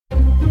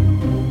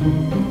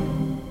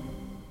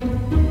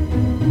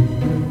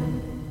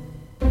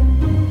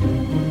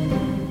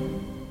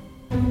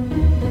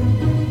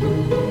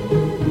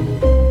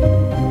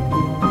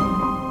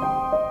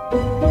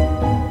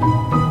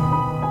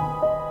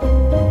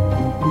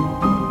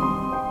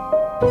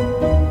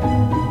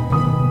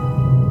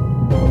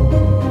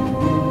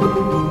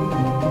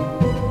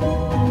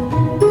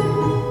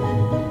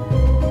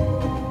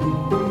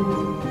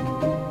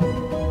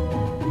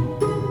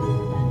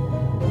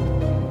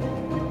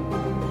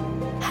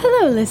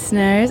Hello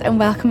listeners, and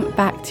welcome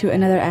back to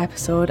another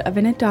episode of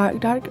In a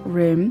Dark, Dark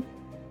Room.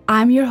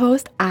 I'm your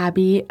host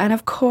Abby, and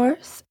of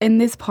course in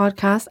this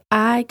podcast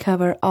I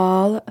cover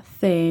all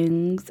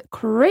things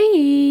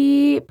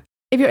creep.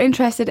 If you're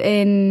interested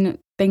in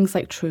things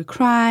like true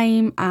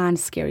crime and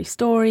scary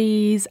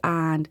stories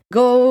and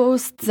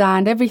ghosts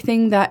and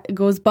everything that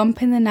goes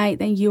bump in the night,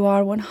 then you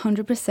are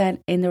 100%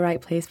 in the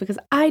right place, because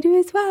I do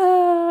as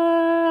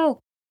well.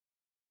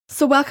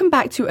 So welcome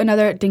back to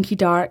another Dinky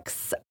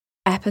Darks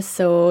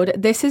episode.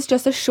 This is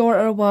just a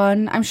shorter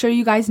one. I'm sure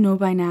you guys know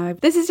by now.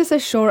 This is just a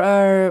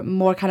shorter,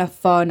 more kind of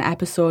fun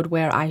episode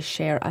where I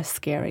share a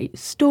scary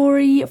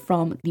story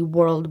from the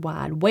World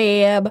Wide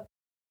Web.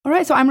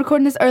 Alright, so I'm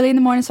recording this early in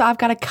the morning, so I've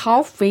got a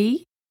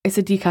coffee. It's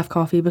a decaf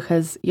coffee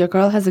because your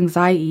girl has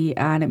anxiety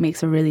and it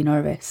makes her really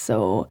nervous.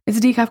 So it's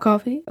a decaf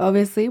coffee,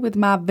 obviously, with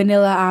my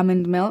vanilla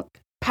almond milk.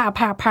 Pow,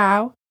 pow,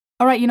 pow.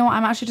 Alright, you know what?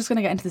 I'm actually just going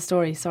to get into the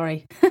story.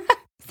 Sorry.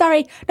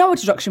 Sorry, no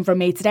introduction from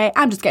me today.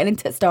 I'm just getting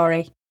into the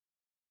story.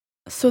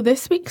 So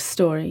this week's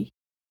story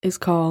is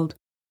called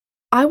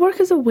I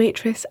Work as a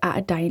Waitress at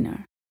a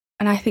Diner,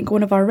 and I think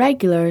one of our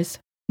regulars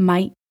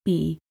might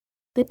be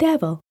the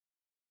devil.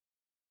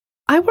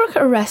 I work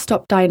at a rest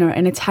stop diner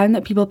in a town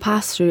that people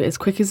pass through as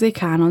quick as they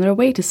can on their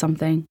way to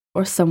something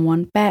or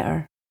someone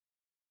better.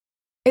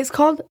 It's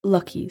called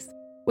Lucky's,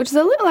 which is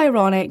a little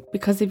ironic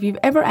because if you've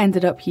ever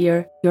ended up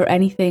here, you're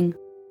anything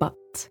but.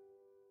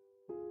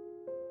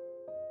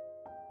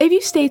 If you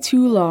stay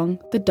too long,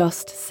 the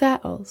dust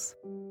settles.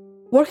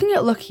 Working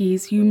at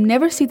Lucky's, you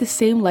never see the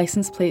same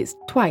license plates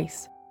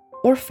twice,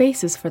 or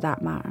faces for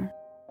that matter.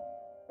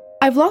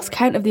 I've lost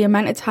count of the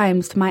amount of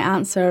times to my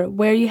answer,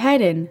 "Where are you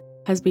heading?"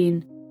 has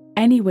been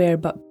anywhere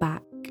but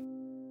back.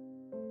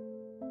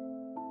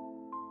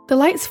 The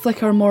lights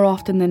flicker more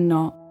often than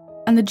not,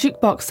 and the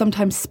jukebox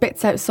sometimes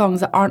spits out songs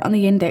that aren't on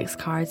the index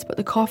cards, but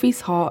the coffee's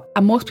hot,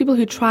 and most people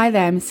who try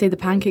them say the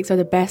pancakes are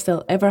the best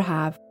they'll ever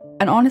have,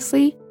 and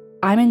honestly,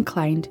 I'm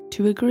inclined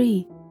to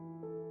agree.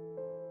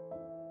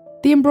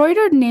 The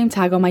embroidered name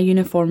tag on my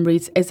uniform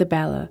reads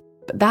Isabella,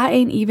 but that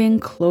ain't even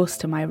close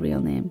to my real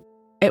name.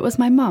 It was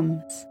my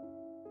mum's.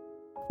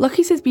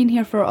 Lucky's has been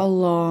here for a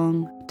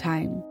long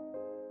time.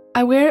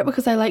 I wear it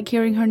because I like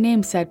hearing her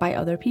name said by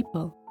other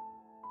people.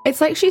 It's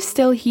like she's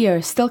still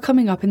here, still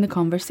coming up in the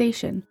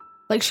conversation.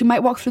 Like she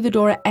might walk through the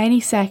door at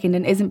any second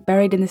and isn't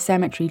buried in the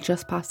cemetery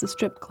just past the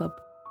strip club.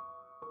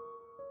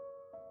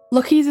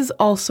 Lucky's is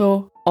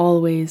also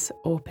always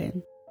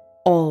open.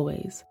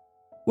 Always.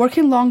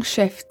 Working long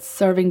shifts,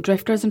 serving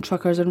drifters and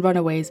truckers and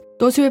runaways,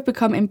 those who have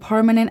become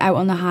impermanent out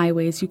on the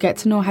highways, you get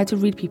to know how to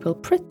read people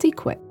pretty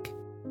quick.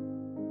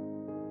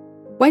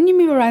 When you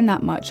move around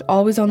that much,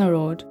 always on the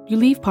road, you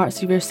leave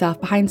parts of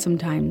yourself behind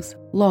sometimes,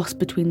 lost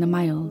between the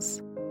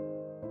miles.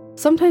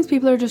 Sometimes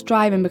people are just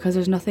driving because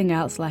there's nothing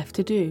else left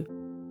to do.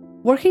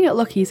 Working at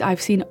Lucky's,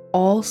 I've seen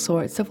all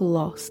sorts of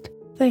lost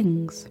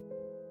things.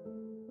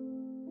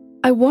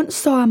 I once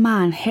saw a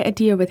man hit a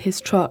deer with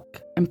his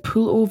truck and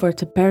pull over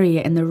to bury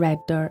it in the red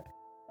dirt,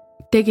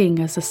 digging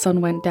as the sun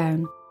went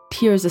down,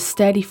 tears a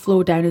steady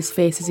flow down his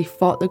face as he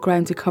fought the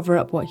ground to cover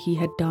up what he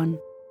had done.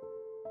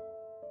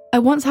 I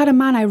once had a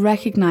man I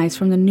recognised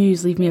from the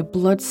news leave me a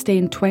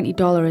blood-stained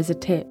 $20 as a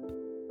tip,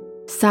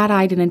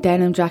 sad-eyed in a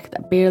denim jacket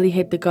that barely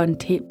hid the gun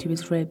taped to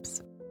his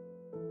ribs.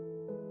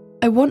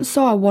 I once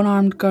saw a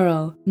one-armed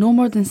girl, no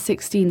more than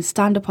 16,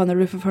 stand up on the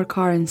roof of her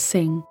car and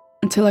sing,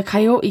 until a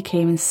coyote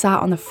came and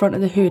sat on the front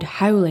of the hood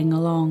howling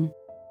along.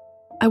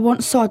 I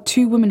once saw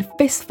two women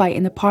fist fight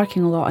in the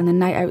parking lot on the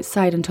night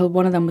outside until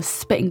one of them was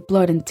spitting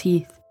blood and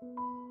teeth.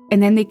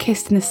 And then they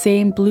kissed in the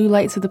same blue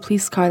lights of the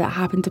police car that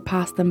happened to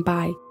pass them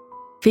by,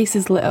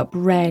 faces lit up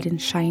red and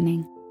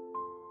shining.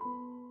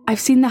 I've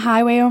seen the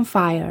highway on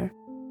fire,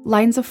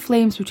 lines of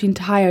flames between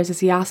tyres as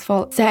the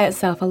asphalt set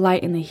itself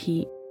alight in the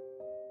heat.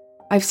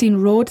 I've seen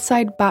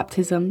roadside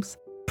baptisms,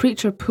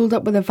 preacher pulled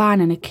up with a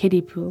van and a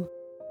kiddie pool.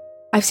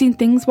 I've seen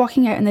things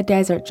walking out in the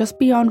desert just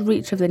beyond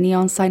reach of the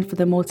neon sign for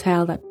the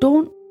motel that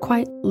don't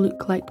quite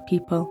look like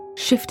people,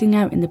 shifting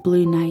out in the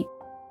blue night.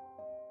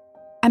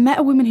 I met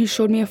a woman who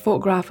showed me a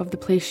photograph of the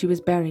place she was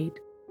buried.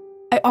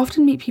 I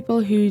often meet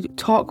people who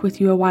talk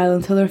with you a while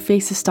until their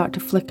faces start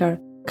to flicker,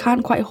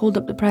 can't quite hold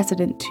up the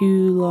precedent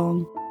too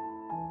long.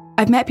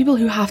 I've met people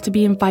who have to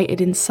be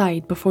invited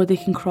inside before they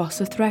can cross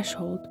the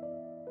threshold.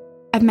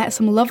 I've met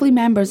some lovely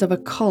members of a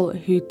cult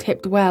who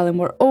tipped well and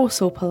were oh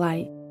so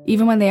polite,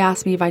 even when they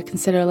asked me if I'd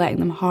consider letting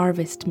them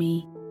harvest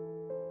me.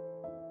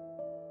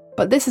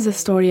 But this is a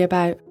story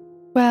about,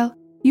 well,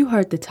 you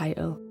heard the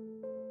title.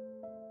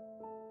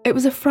 It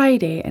was a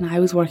Friday and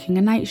I was working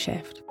a night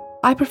shift.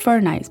 I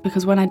prefer nights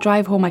because when I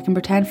drive home I can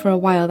pretend for a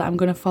while that I'm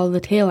going to follow the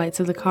taillights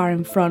of the car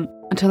in front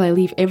until I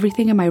leave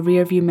everything in my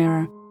rearview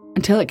mirror,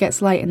 until it gets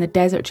light and the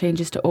desert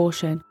changes to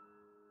ocean.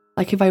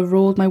 Like if I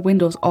rolled my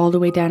windows all the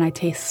way down, I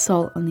taste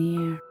salt on the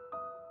air.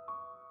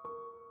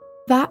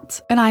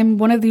 That, and I'm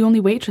one of the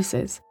only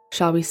waitresses,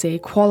 shall we say,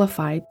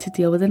 qualified to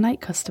deal with the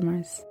night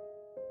customers.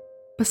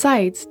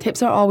 Besides,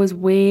 tips are always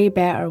way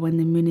better when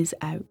the moon is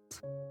out.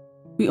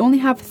 We only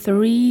have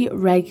 3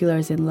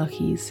 regulars in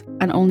Lucky's,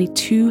 and only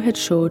 2 had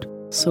showed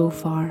so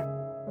far.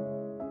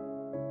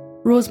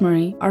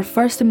 Rosemary, our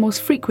first and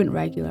most frequent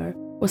regular,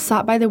 was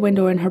sat by the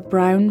window in her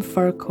brown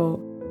fur coat,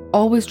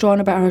 always drawn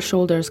about her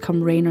shoulders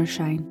come rain or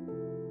shine.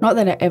 Not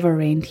that it ever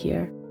rained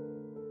here.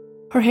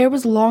 Her hair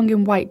was long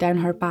and white down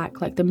her back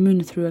like the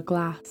moon through a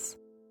glass.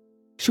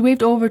 She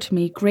waved over to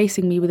me,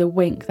 gracing me with a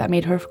wink that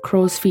made her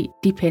crow's feet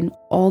deepen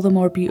all the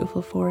more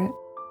beautiful for it.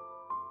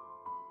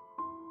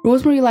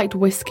 Rosemary liked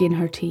whiskey in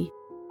her tea.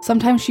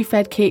 Sometimes she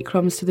fed cake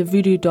crumbs to the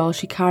voodoo doll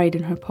she carried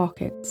in her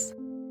pockets.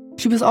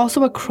 She was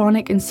also a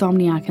chronic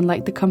insomniac and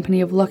liked the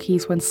company of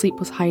Lucky's when sleep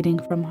was hiding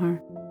from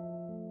her.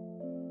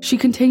 She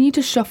continued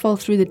to shuffle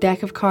through the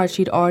deck of cards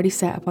she'd already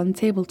set up on the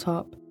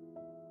tabletop.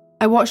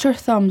 I watched her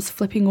thumbs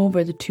flipping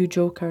over the 2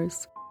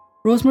 jokers.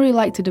 Rosemary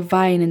liked to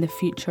divine in the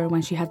future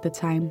when she had the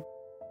time.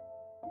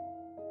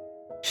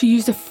 She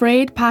used a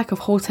frayed pack of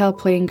hotel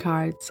playing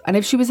cards, and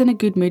if she was in a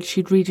good mood,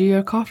 she'd read you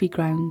your coffee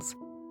grounds.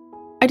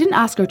 I didn't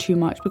ask her too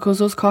much because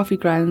those coffee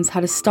grounds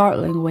had a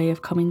startling way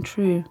of coming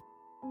true.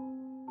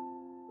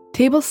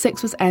 Table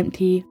 6 was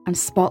empty and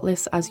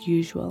spotless as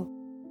usual.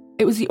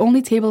 It was the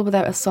only table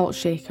without a salt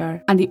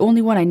shaker, and the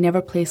only one I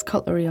never placed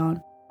cutlery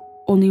on.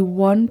 Only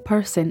one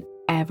person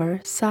ever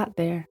sat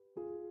there.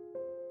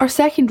 Our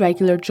second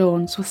regular,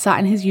 Jones, was sat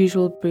in his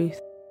usual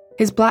booth,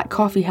 his black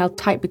coffee held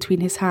tight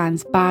between his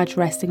hands, badge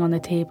resting on the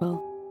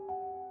table.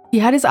 He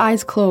had his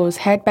eyes closed,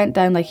 head bent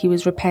down like he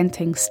was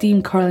repenting,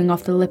 steam curling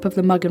off the lip of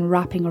the mug and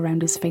wrapping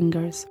around his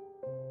fingers.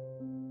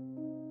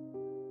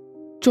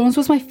 Jones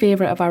was my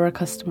favourite of our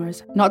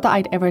customers, not that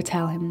I'd ever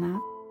tell him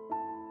that.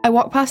 I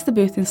walked past the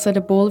booth and slid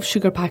a bowl of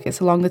sugar packets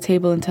along the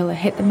table until it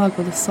hit the mug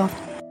with a soft...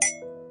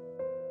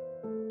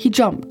 He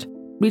jumped,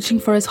 reaching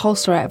for his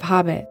holster out of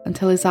habit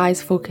until his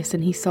eyes focused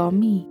and he saw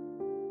me.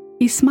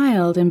 He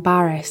smiled,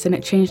 embarrassed, and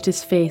it changed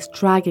his face,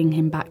 dragging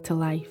him back to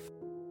life.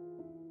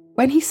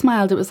 When he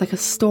smiled, it was like a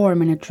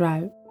storm in a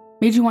drought,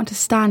 made you want to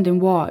stand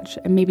and watch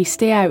and maybe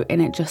stay out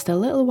in it just a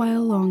little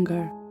while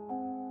longer.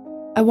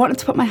 I wanted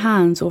to put my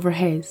hands over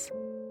his,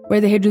 where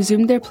they had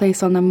resumed their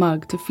place on the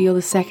mug to feel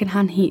the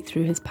second-hand heat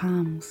through his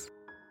palms.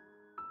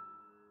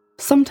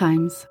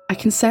 Sometimes I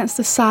can sense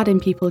the sad in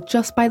people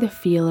just by the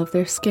feel of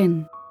their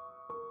skin.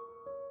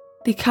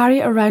 They carry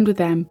it around with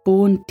them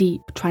bone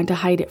deep, trying to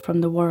hide it from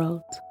the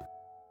world.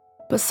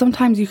 But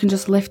sometimes you can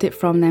just lift it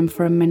from them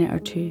for a minute or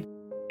 2,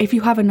 if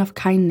you have enough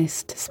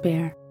kindness to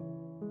spare.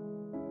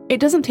 It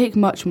doesn't take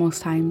much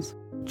most times.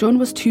 Joan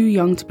was too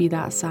young to be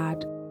that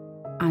sad.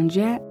 And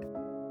yet...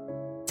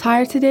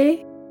 Tired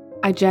today?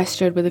 I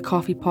gestured with a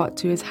coffee pot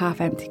to his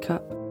half-empty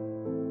cup.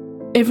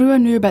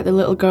 Everyone knew about the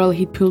little girl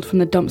he'd pulled from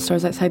the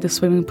dumpsters outside the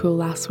swimming pool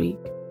last week.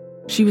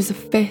 She was the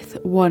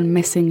 5th one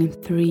missing in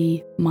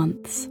 3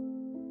 months.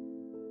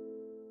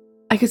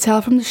 I could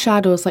tell from the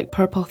shadows like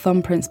purple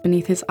thumbprints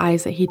beneath his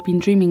eyes that he'd been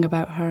dreaming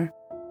about her.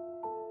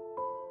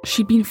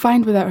 She'd been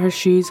found without her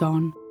shoes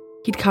on.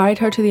 He'd carried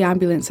her to the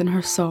ambulance in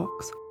her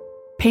socks,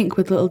 pink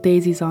with little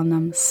daisies on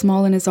them,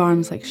 small in his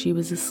arms like she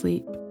was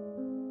asleep.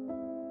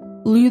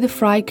 Lou the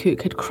fry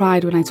cook had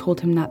cried when I told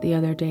him that the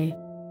other day.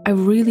 I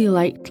really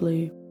liked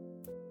Lou.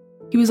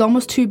 He was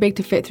almost too big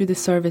to fit through the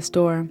service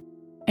door,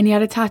 and he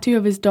had a tattoo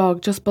of his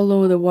dog just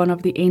below the one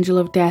of the angel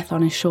of death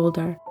on his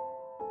shoulder.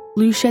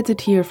 Lou sheds a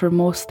tear for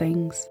most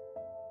things.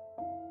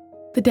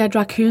 The dead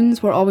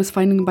raccoons we're always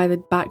finding by the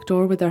back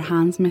door with their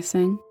hands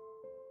missing.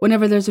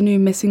 Whenever there's a new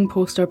missing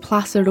poster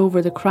plastered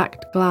over the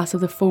cracked glass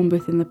of the phone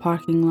booth in the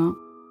parking lot.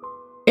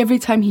 Every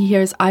time he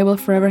hears I Will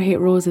Forever Hate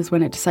Roses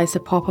when it decides to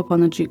pop up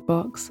on the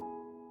jukebox.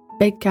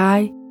 Big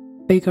guy,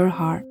 bigger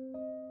heart.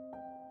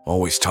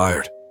 Always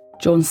tired,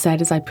 Jones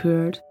said as I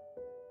poured.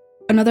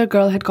 Another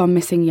girl had gone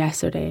missing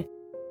yesterday.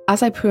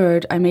 As I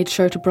poured, I made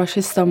sure to brush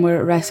his thumb where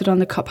it rested on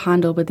the cup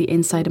handle with the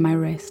inside of my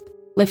wrist,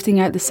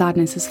 lifting out the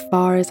sadness as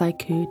far as I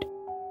could.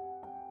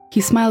 He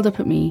smiled up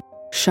at me,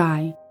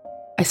 shy.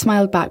 I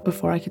smiled back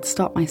before I could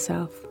stop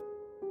myself.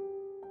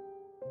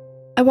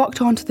 I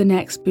walked on to the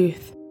next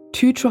booth.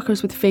 2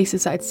 truckers with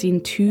faces that had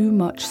seen too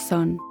much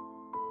sun.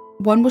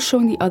 One was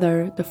showing the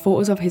other the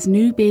photos of his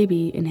new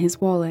baby in his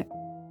wallet.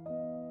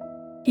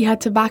 He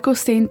had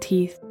tobacco-stained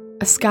teeth,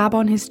 a scab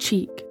on his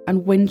cheek,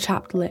 and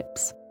wind-chapped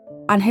lips.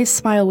 And his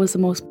smile was the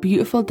most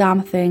beautiful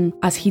damn thing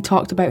as he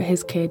talked about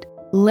his kid,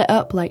 lit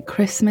up like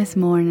Christmas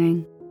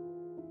morning.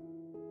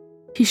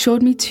 He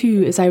showed me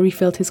 2 as I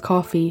refilled his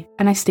coffee,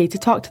 and I stayed to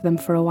talk to them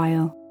for a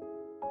while.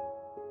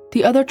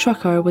 The other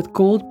trucker with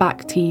gold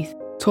back teeth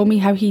told me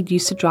how he'd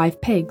used to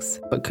drive pigs,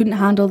 but couldn't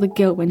handle the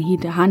guilt when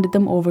he'd handed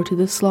them over to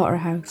the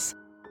slaughterhouse.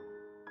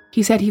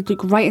 He said he'd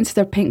look right into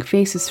their pink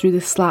faces through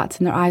the slats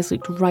and their eyes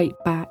looked right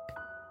back,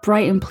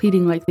 bright and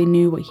pleading like they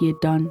knew what he had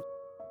done.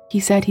 He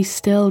said he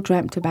still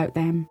dreamt about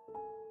them.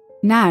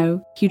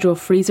 Now, he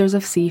drove freezers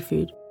of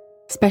seafood,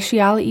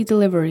 speciality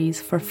deliveries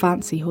for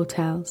fancy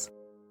hotels.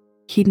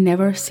 He'd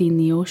never seen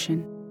the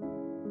ocean.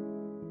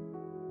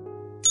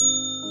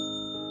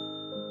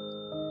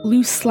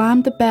 Lou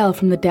slammed the bell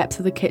from the depths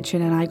of the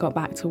kitchen and I got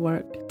back to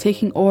work,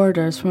 taking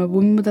orders from a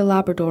woman with a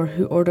Labrador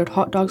who ordered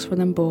hot dogs for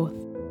them both,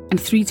 and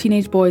 3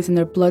 teenage boys in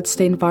their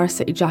blood-stained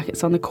varsity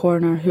jackets on the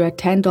corner who had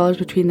 $10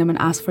 between them and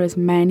asked for as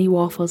many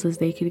waffles as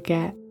they could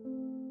get.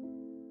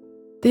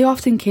 They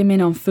often came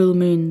in on full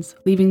moons,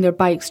 leaving their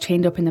bikes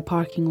chained up in the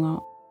parking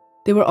lot.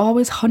 They were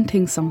always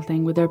hunting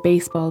something with their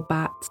baseball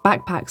bats,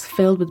 backpacks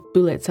filled with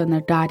bullets and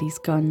their daddy's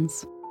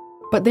guns.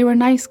 But they were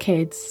nice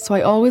kids, so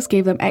I always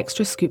gave them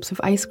extra scoops of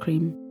ice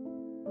cream.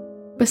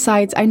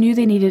 Besides, I knew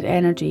they needed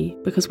energy,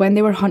 because when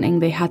they were hunting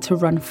they had to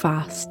run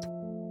fast.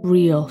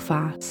 Real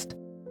fast.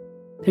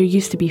 There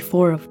used to be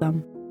 4 of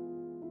them.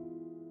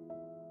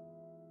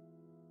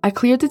 I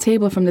cleared the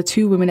table from the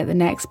 2 women at the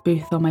next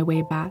booth on my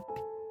way back.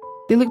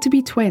 They looked to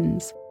be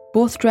twins,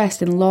 both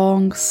dressed in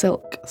long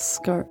silk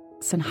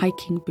skirts and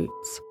hiking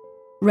boots,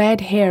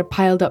 red hair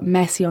piled up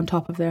messy on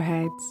top of their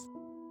heads.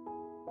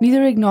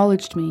 Neither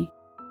acknowledged me,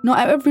 not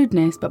out of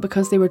rudeness, but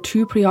because they were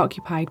too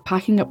preoccupied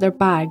packing up their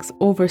bags,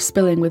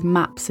 overspilling with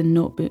maps and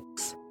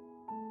notebooks.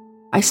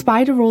 I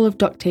spied a roll of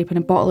duct tape and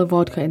a bottle of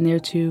vodka in there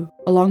too,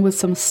 along with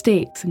some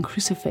stakes and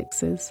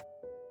crucifixes.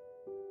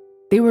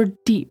 They were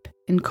deep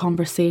in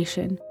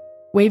conversation,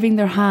 waving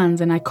their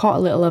hands, and I caught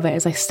a little of it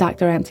as I stacked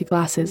their empty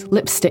glasses,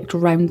 lipsticked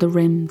round the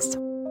rims.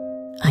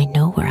 I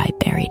know where I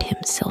buried him,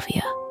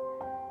 Sylvia.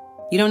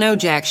 You don't know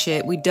jack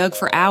shit. We dug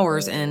for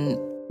hours and...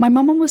 My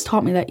mum always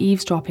taught me that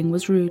eavesdropping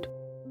was rude,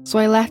 so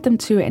I left them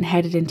to it and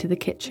headed into the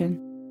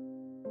kitchen.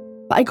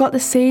 But I got the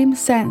same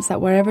sense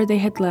that wherever they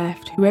had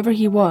left, whoever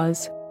he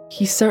was,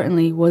 he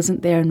certainly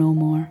wasn't there no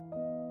more.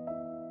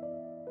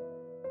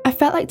 I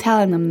felt like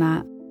telling them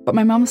that, but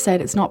my mum said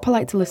it's not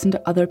polite to listen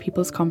to other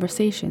people's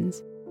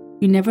conversations.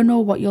 You never know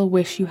what you'll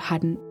wish you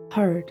hadn't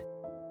heard.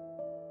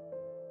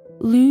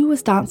 Lou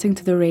was dancing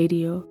to the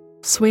radio,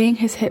 swaying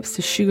his hips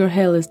to Sugar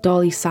Hill as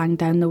Dolly sang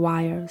down the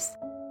wires.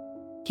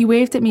 He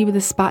waved at me with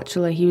a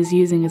spatula he was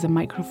using as a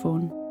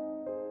microphone.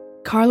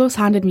 Carlos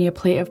handed me a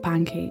plate of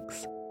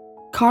pancakes.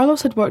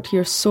 Carlos had worked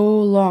here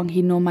so long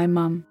he'd known my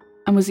mum,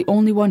 and was the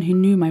only one who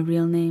knew my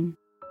real name.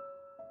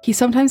 He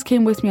sometimes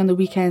came with me on the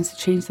weekends to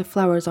change the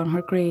flowers on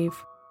her grave.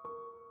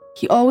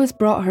 He always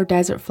brought her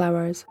desert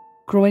flowers,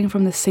 growing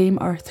from the same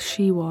earth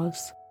she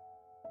was.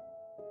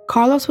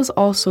 Carlos was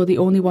also the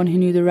only one who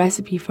knew the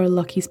recipe for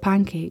Lucky's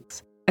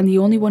pancakes, and the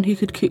only one who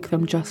could cook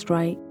them just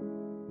right.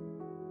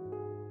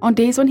 On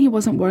days when he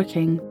wasn't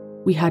working,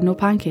 we had no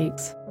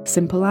pancakes,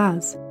 simple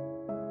as.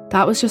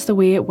 That was just the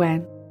way it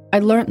went. I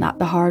learnt that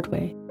the hard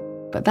way,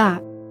 but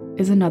that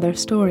is another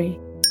story.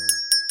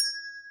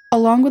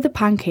 Along with the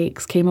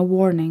pancakes came a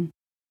warning.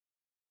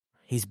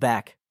 He's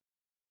back.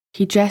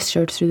 He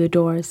gestured through the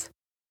doors.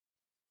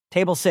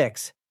 Table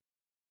 6.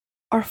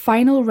 Our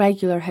final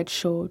regular had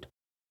showed.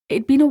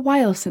 It'd been a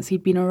while since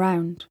he'd been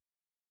around.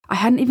 I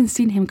hadn't even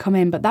seen him come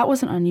in, but that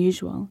wasn't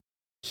unusual.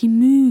 He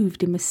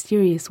moved in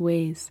mysterious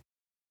ways.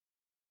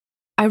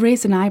 I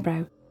raised an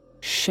eyebrow.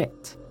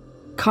 Shit.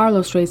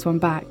 Carlos raised one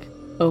back.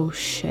 Oh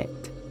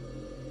shit.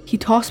 He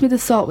tossed me the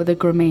salt with a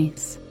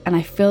grimace, and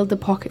I filled the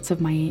pockets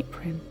of my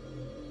apron.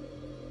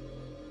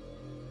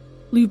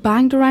 Lou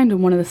banged around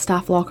in one of the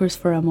staff lockers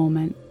for a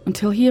moment,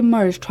 until he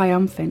emerged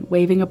triumphant,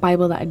 waving a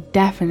Bible that had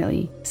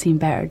definitely seen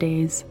better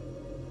days.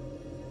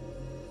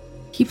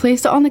 He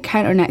placed it on the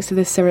counter next to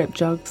the syrup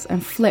jugs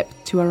and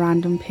flipped to a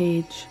random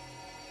page.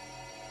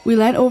 We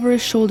leant over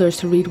his shoulders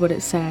to read what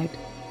it said.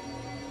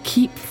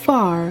 Keep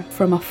far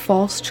from a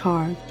false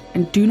charge,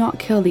 and do not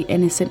kill the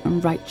innocent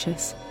and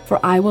righteous, for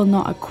I will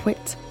not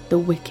acquit the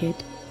wicked.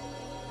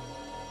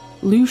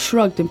 Lou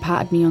shrugged and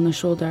patted me on the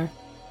shoulder.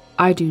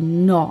 I do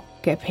not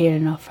get paid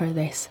enough for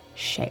this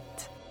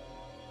shit.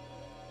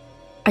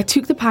 I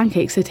took the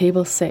pancakes to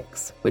table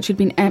 6, which had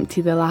been empty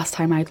the last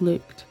time I'd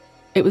looked.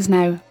 It was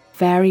now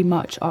very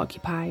much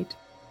occupied.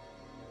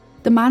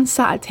 The man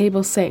sat at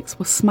table 6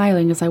 was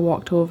smiling as I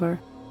walked over,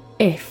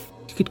 if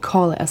you could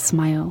call it a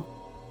smile.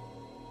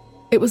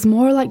 It was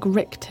more like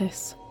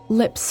rictus,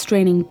 lips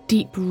straining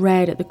deep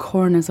red at the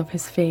corners of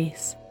his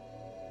face.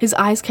 His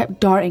eyes kept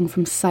darting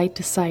from side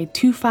to side,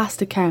 too fast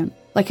to count,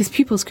 like his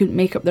pupils couldn't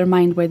make up their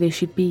mind where they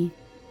should be.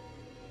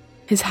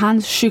 His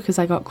hands shook as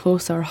I got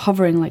closer,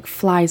 hovering like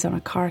flies on a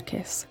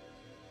carcass.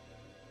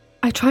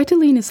 I tried to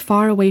lean as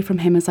far away from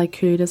him as I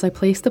could as I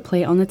placed the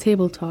plate on the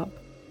tabletop,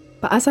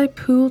 but as I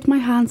pulled my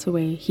hands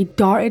away, he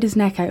darted his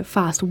neck out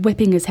fast,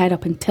 whipping his head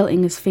up and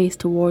tilting his face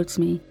towards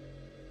me.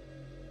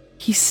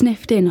 He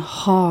sniffed in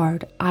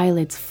hard,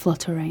 eyelids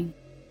fluttering.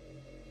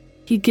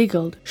 He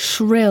giggled,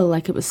 shrill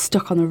like it was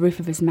stuck on the roof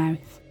of his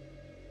mouth.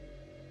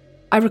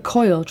 I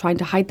recoiled, trying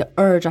to hide the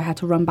urge I had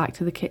to run back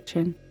to the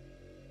kitchen.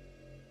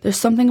 There's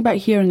something about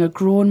hearing a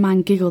grown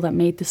man giggle that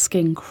made the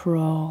skin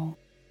crawl.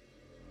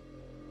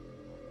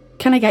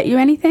 Can I get you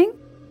anything?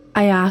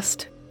 I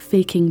asked,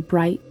 faking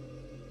bright.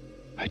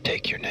 I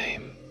take your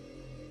name.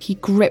 He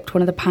gripped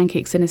one of the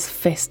pancakes in his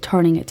fist,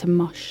 turning it to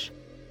mush.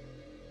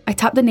 I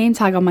tapped the name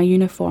tag on my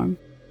uniform.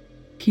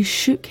 He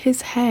shook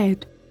his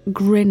head,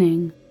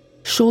 grinning,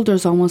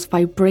 shoulders almost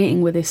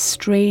vibrating with his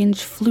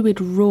strange, fluid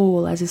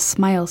roll as his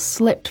smile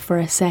slipped for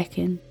a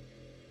second.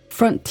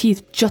 Front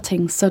teeth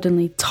jutting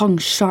suddenly, tongue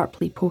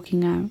sharply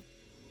poking out.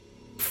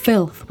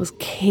 Filth was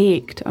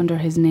caked under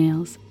his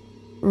nails.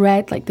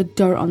 red like the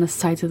dirt on the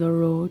sides of the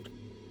road.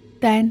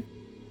 Then,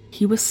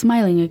 he was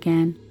smiling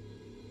again,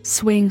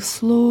 swaying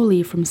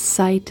slowly from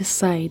side to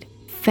side,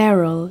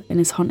 feral in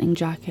his hunting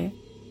jacket.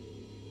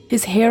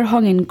 His hair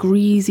hung in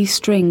greasy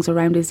strings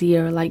around his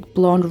ear like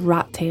blonde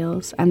rat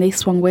tails, and they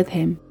swung with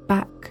him,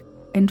 back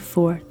and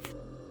forth,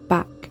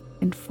 back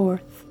and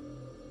forth.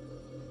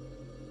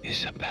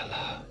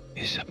 Isabella,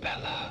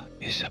 Isabella,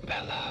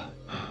 Isabella.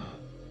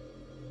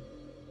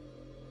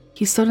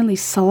 He suddenly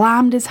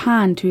slammed his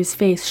hand to his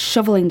face,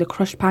 shoveling the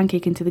crushed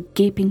pancake into the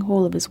gaping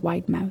hole of his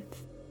wide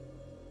mouth.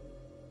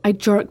 I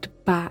jerked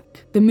back.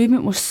 The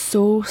movement was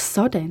so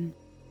sudden.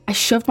 I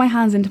shoved my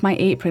hands into my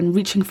apron,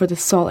 reaching for the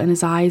salt, and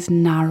his eyes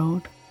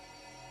narrowed.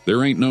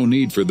 There ain't no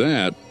need for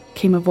that,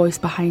 came a voice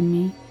behind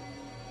me.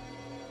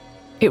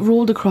 It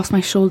rolled across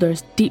my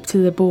shoulders, deep to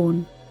the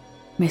bone.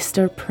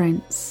 Mr.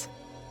 Prince.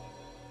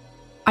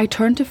 I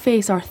turned to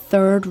face our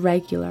third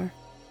regular.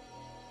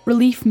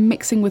 Relief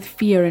mixing with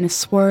fear in a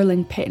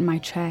swirling pit in my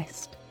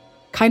chest.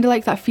 Kinda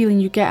like that feeling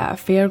you get at a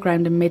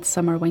fairground in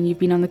midsummer when you've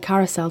been on the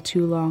carousel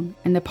too long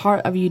and the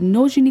part of you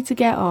knows you need to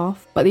get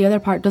off, but the other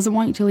part doesn't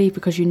want you to leave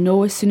because you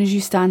know as soon as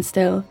you stand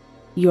still,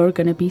 you're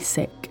gonna be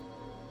sick.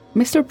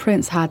 Mr.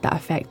 Prince had that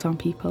effect on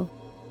people.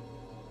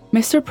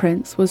 Mr.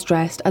 Prince was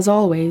dressed, as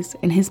always,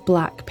 in his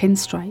black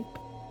pinstripe.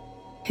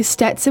 His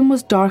Stetson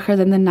was darker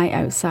than the night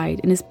outside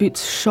and his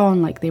boots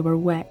shone like they were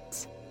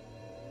wet.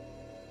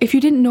 If you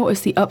didn't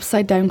notice the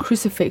upside-down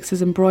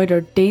crucifixes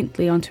embroidered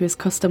daintily onto his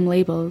custom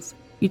labels,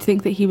 you'd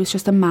think that he was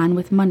just a man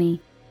with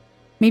money,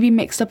 maybe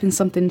mixed up in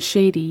something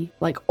shady,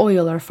 like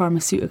oil or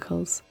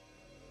pharmaceuticals.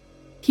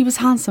 He was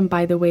handsome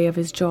by the way of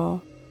his jaw,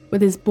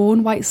 with his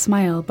bone-white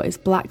smile, but his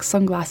black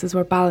sunglasses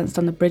were balanced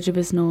on the bridge of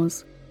his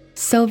nose,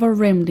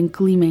 silver-rimmed and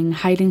gleaming,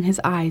 hiding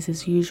his eyes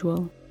as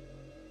usual.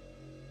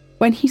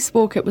 When he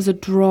spoke, it was a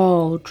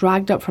drawl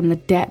dragged up from the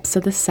depths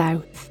of the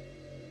south.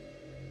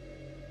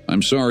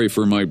 I'm sorry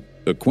for my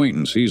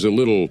acquaintance. He's a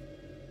little...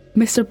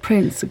 Mr.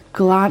 Prince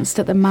glanced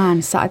at the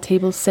man sat at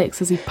table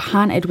 6 as he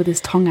panted with his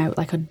tongue out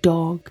like a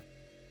dog.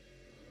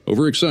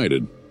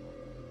 Overexcited.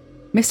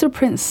 Mr.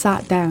 Prince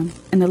sat down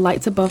and the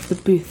lights above the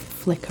booth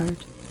flickered.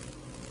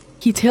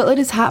 He tilted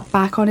his hat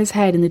back on his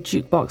head and the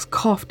jukebox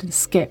coughed and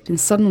skipped, and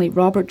suddenly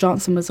Robert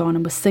Johnson was on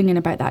and was singing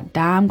about that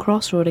damn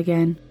crossroad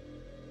again.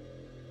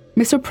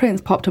 Mr.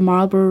 Prince popped a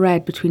Marlboro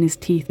Red between his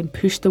teeth and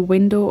pushed the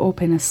window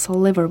open a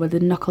sliver with the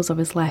knuckles of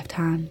his left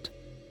hand.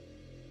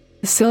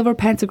 The silver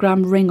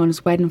pentagram ring on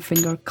his wedding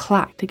finger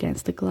clacked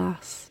against the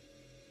glass.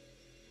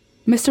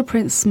 Mr.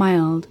 Prince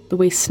smiled, the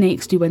way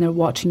snakes do when they're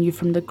watching you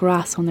from the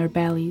grass on their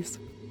bellies.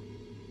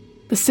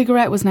 The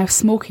cigarette was now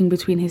smoking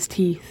between his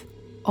teeth,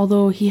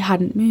 although he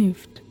hadn't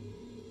moved.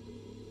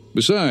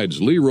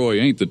 Besides, Leroy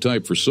ain't the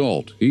type for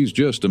salt. He's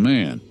just a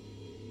man.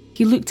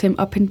 He looked him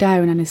up and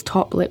down and his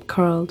top lip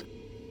curled.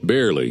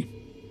 Barely.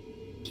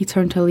 He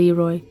turned to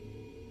Leroy.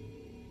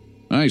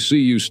 I see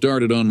you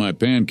started on my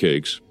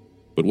pancakes,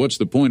 but what's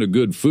the point of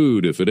good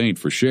food if it ain't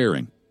for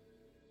sharing?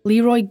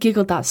 Leroy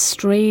giggled that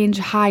strange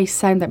high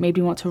sound that made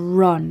me want to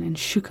run and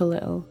shook a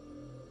little.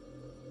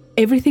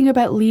 Everything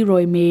about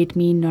Leroy made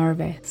me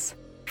nervous.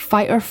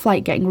 Fight or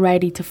flight getting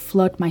ready to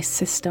flood my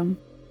system.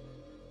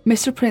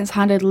 Mr. Prince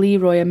handed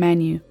Leroy a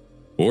menu.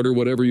 Order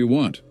whatever you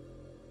want.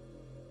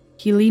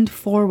 He leaned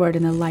forward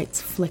and the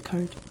lights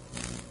flickered.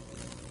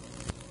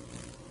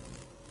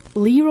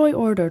 Leroy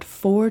ordered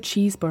 4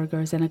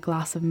 cheeseburgers and a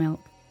glass of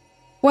milk.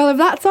 Well, if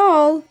that's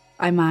all,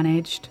 I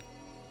managed.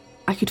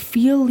 I could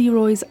feel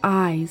Leroy's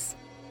eyes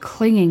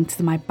clinging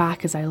to my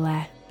back as I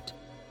left.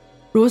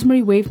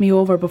 Rosemary waved me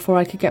over before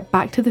I could get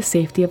back to the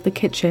safety of the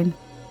kitchen.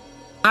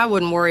 I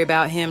wouldn't worry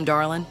about him,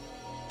 darling.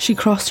 She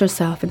crossed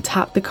herself and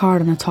tapped the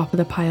card on the top of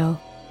the pile.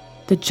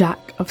 The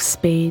Jack of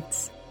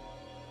Spades.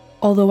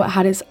 Although it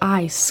had its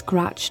eyes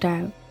scratched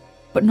out,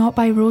 but not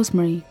by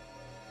Rosemary.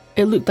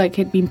 It looked like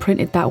it had been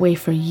printed that way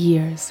for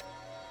years.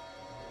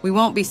 We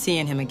won't be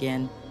seeing him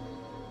again.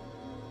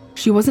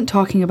 She wasn't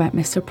talking about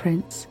Mr.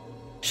 Prince.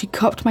 She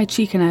cupped my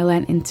cheek and I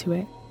leant into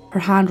it, her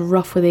hand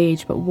rough with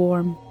age but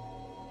warm.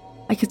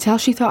 I could tell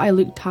she thought I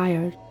looked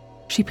tired.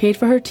 She paid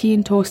for her tea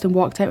and toast and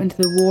walked out into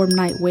the warm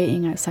night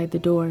waiting outside the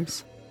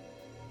doors.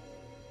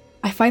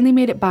 I finally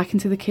made it back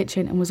into the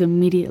kitchen and was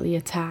immediately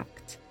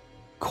attacked.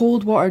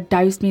 Cold water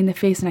doused me in the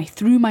face and I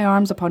threw my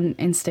arms up on an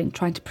instinct,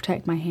 trying to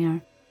protect my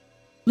hair.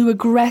 Lou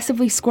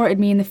aggressively squirted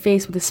me in the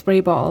face with a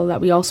spray bottle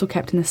that we also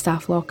kept in the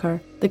staff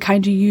locker, the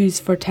kind you use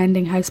for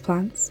tending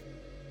houseplants.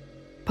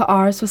 But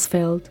ours was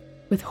filled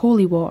with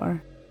holy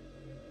water.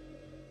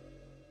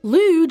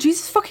 Lou,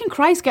 Jesus fucking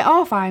Christ, get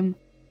off, I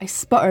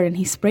sputtered and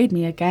he sprayed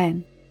me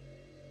again.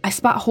 I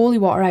spat holy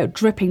water out,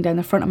 dripping down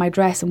the front of my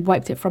dress and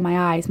wiped it from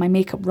my eyes, my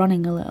makeup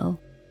running a little.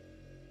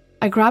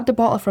 I grabbed the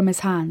bottle from his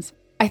hands.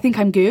 I think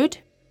I'm good?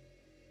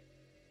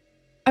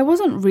 I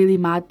wasn't really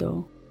mad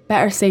though.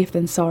 Better safe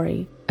than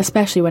sorry,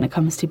 especially when it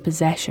comes to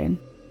possession.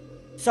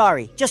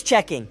 Sorry, just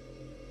checking.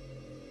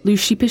 Lou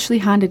sheepishly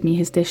handed me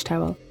his dish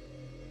towel.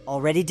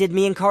 Already did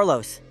me and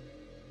Carlos.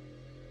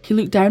 He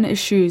looked down at his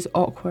shoes,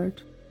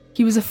 awkward.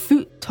 He was a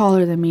foot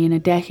taller than me and a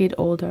decade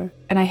older,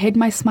 and I hid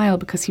my smile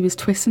because he was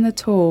twisting the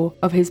toe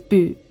of his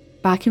boot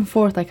back and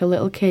forth like a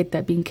little kid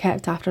that'd been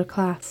kept after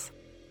class.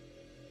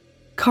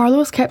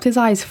 Carlos kept his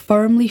eyes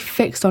firmly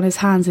fixed on his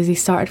hands as he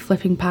started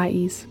flipping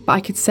patties, but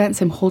I could sense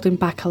him holding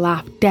back a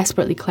laugh,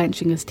 desperately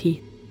clenching his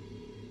teeth.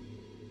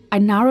 I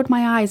narrowed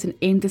my eyes and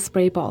aimed the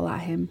spray bottle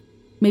at him.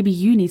 "Maybe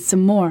you need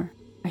some more,"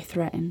 I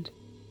threatened.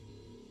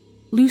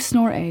 Lou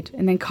snorted,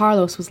 and then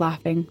Carlos was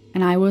laughing,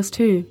 and I was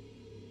too.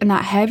 And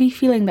that heavy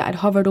feeling that had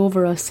hovered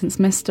over us since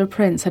Mr.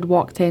 Prince had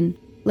walked in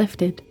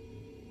lifted.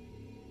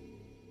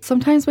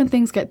 Sometimes when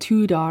things get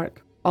too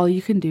dark, all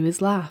you can do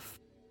is laugh.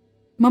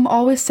 Mum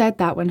always said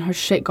that when her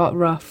shit got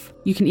rough,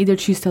 you can either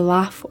choose to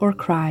laugh or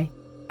cry,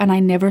 and I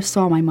never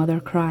saw my mother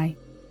cry.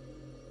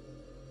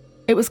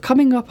 It was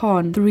coming up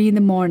on 3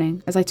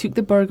 a.m. as I took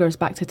the burgers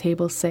back to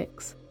table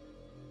 6.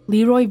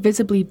 Leroy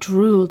visibly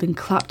drooled and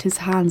clapped his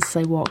hands as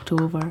I walked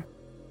over.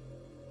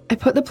 I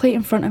put the plate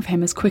in front of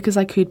him as quick as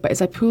I could, but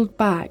as I pulled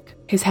back,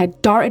 his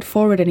head darted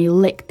forward and he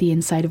licked the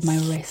inside of my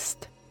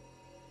wrist.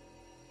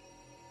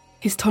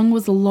 His tongue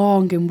was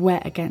long and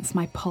wet against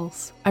my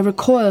pulse. I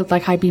recoiled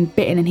like I'd been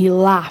bitten and he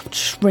laughed,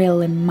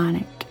 shrill and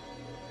manic.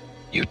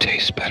 You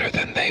taste better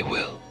than they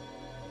will,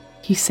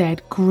 he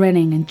said,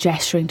 grinning and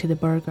gesturing to the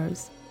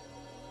burgers.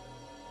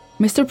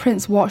 Mr.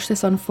 Prince watched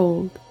this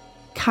unfold,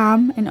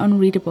 calm and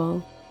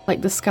unreadable,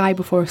 like the sky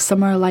before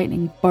summer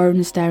lightning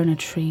burns down a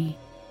tree.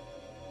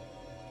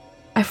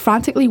 I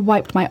frantically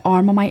wiped my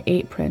arm on my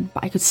apron,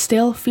 but I could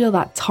still feel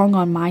that tongue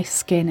on my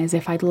skin as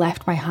if I'd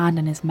left my hand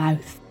in his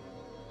mouth.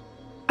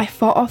 I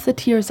fought off the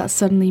tears that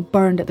suddenly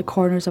burned at the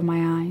corners of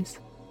my eyes,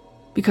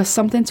 because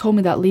something told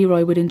me that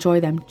Leroy would enjoy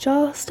them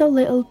just a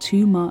little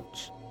too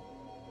much.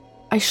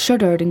 I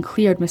shuddered and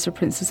cleared Mr.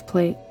 Prince's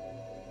plate.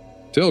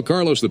 Tell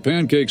Carlos the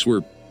pancakes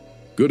were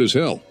good as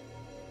hell,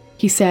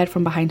 he said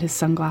from behind his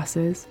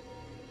sunglasses.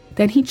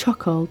 Then he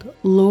chuckled,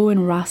 low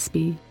and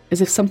raspy,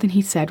 as if something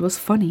he said was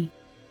funny.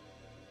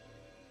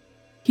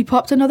 He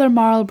popped another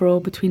Marlboro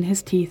between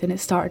his teeth and it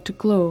started to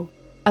glow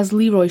as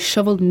Leroy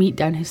shoveled meat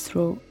down his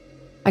throat.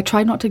 I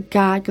tried not to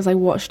gag as I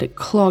watched it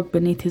clog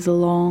beneath his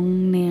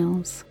long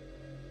nails.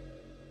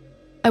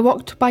 I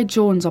walked by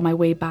Jones on my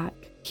way back.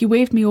 He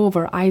waved me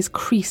over, eyes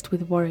creased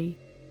with worry.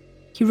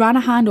 He ran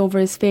a hand over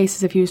his face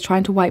as if he was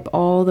trying to wipe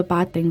all the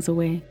bad things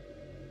away.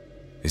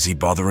 Is he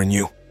bothering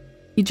you?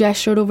 He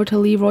gestured over to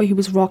Leroy, who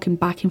was rocking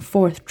back and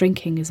forth,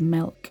 drinking his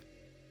milk.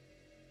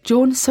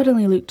 Jones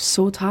suddenly looked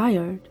so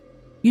tired.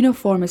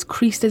 Uniform as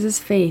creased as his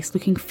face,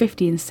 looking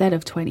 50 instead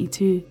of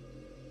 22.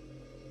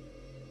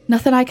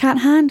 Nothing I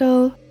can't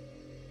handle.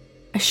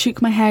 I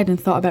shook my head and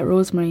thought about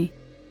Rosemary.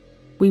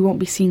 We won't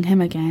be seeing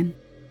him again.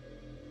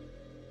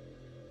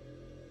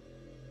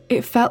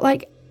 It felt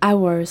like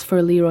hours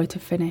for Leroy to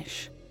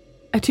finish.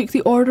 I took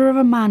the order of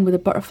a man with a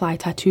butterfly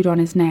tattooed on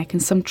his neck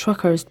and some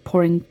truckers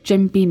pouring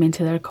Jim Beam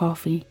into their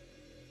coffee.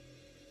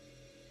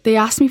 They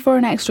asked me for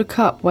an extra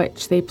cup,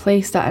 which they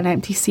placed at an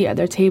empty seat at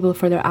their table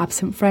for their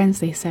absent friends,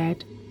 they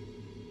said.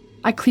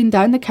 I cleaned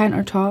down the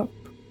countertop,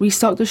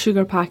 restocked the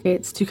sugar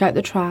packets, took out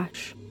the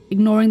trash,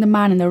 ignoring the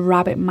man in the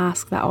rabbit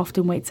mask that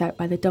often waits out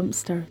by the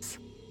dumpsters.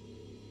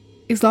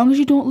 As long as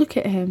you don't look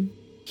at him,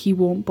 he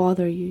won't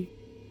bother you.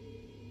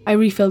 I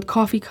refilled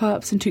coffee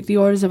cups and took the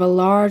orders of a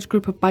large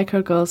group of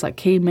biker girls that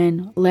came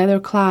in,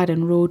 leather-clad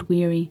and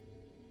road-weary.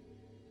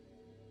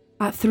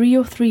 At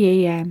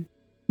 3:03 a.m,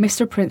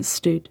 Mr. Prince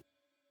stood.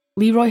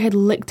 Leroy had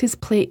licked his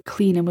plate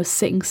clean and was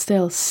sitting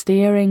still,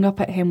 staring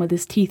up at him with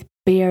his teeth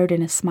bared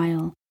in a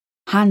smile,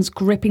 hands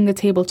gripping the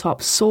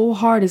tabletop so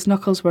hard his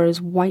knuckles were as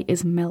white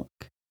as milk.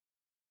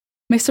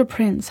 Mr.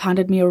 Prince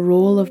handed me a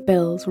roll of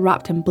bills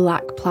wrapped in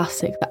black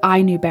plastic that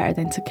I knew better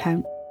than to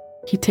count.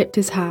 He tipped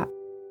his hat.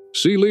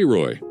 See,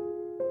 Leroy,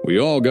 we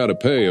all gotta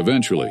pay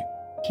eventually,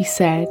 he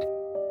said.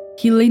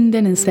 He leaned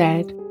in and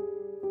said,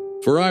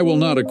 For I will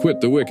not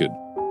acquit the wicked.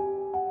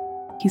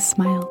 He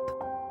smiled.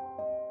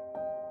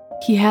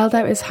 He held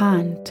out his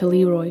hand to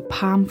Leroy,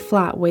 palm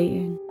flat,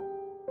 waiting.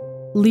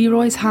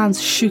 Leroy's hands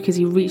shook as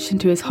he reached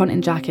into his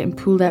hunting jacket and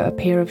pulled out a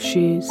pair of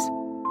shoes.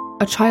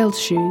 A child's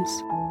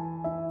shoes.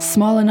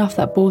 Small enough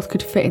that both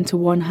could fit into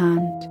one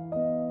hand.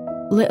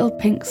 Little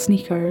pink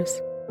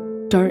sneakers,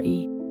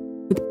 dirty,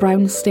 with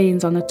brown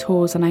stains on the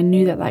toes, and I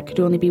knew that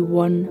could only be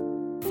one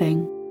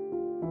thing.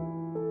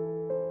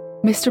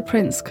 Mr.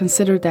 Prince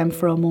considered them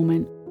for a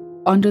moment,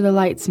 under the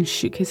lights, and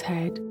shook his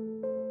head.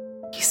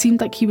 He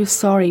seemed like he was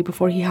sorry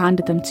before he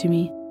handed them to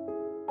me.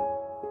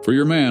 For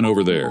your man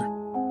over there,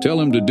 tell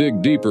him to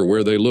dig deeper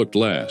where they looked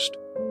last.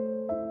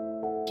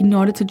 He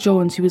nodded to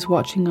Jones, who was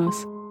watching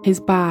us, his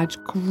badge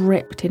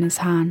gripped in his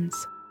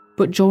hands,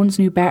 but Jones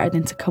knew better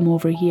than to come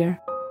over here.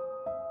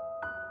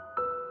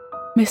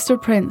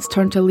 Mr. Prince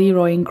turned to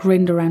Leroy and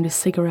grinned around his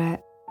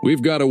cigarette.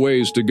 We've got a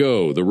ways to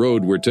go, the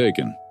road we're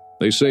taking.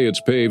 They say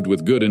it's paved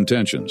with good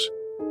intentions.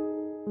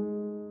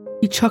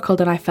 He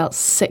chuckled and I felt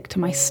sick to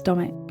my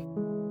stomach.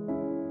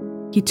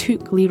 He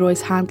took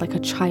Leroy's hand like a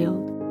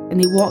child, and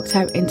they walked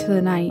out into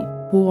the night,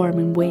 warm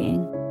and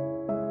waiting.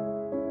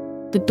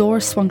 The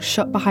door swung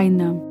shut behind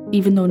them,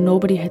 even though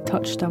nobody had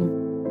touched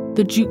them.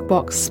 The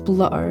jukebox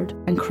spluttered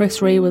and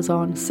Chris Ray was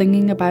on,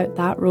 singing about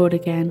that road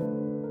again.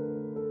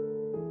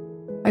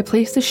 I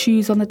placed the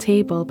shoes on the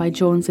table by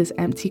Jones's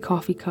empty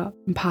coffee cup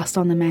and passed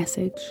on the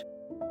message.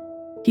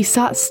 He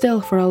sat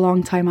still for a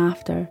long time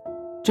after,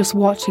 just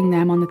watching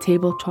them on the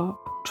tabletop,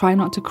 trying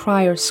not to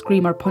cry or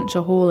scream or punch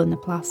a hole in the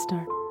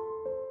plaster.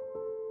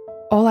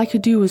 All I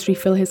could do was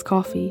refill his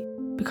coffee,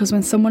 because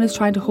when someone is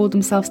trying to hold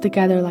themselves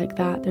together like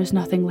that, there's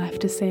nothing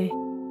left to say.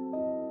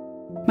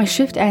 My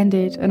shift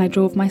ended and I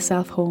drove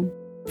myself home,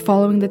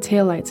 following the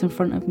taillights in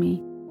front of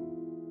me.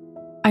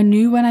 I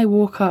knew when I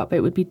woke up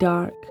it would be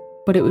dark,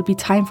 but it would be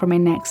time for my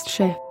next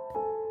shift.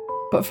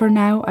 But for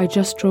now, I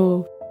just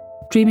drove,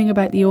 dreaming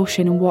about the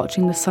ocean and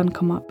watching the sun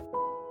come up,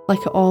 like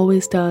it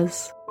always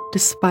does,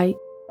 despite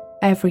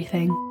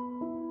everything.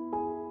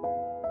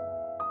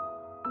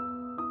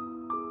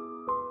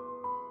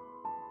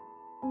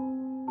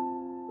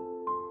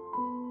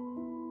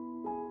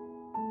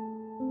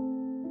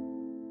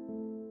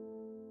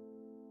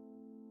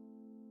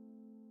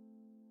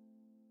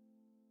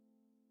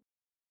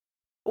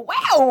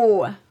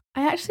 Wow!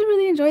 I actually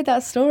really enjoyed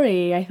that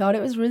story. I thought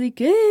it was really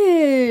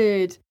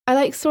good. I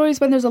like stories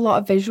when there's a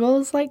lot of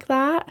visuals like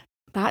that.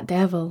 That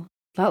devil,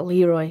 that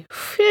Leroy.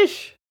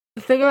 Fish!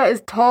 The thing about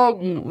his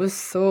tongue was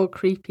so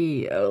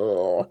creepy.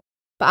 Ugh.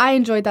 But I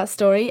enjoyed that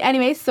story.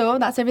 Anyway, so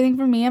that's everything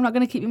from me. I'm not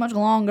going to keep you much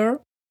longer.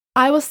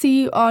 I will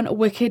see you on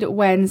Wicked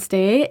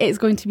Wednesday. It's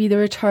going to be the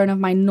return of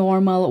my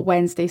normal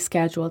Wednesday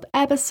scheduled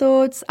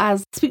episodes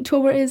as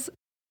Spooktober is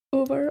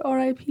over,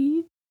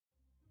 RIP.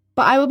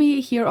 But I will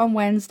be here on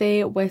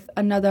Wednesday with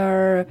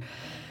another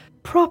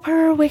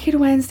proper Wicked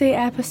Wednesday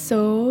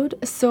episode.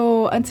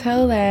 So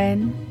until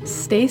then,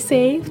 stay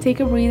safe,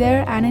 take a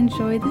breather, and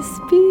enjoy the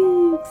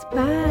spooks.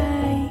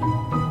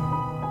 Bye.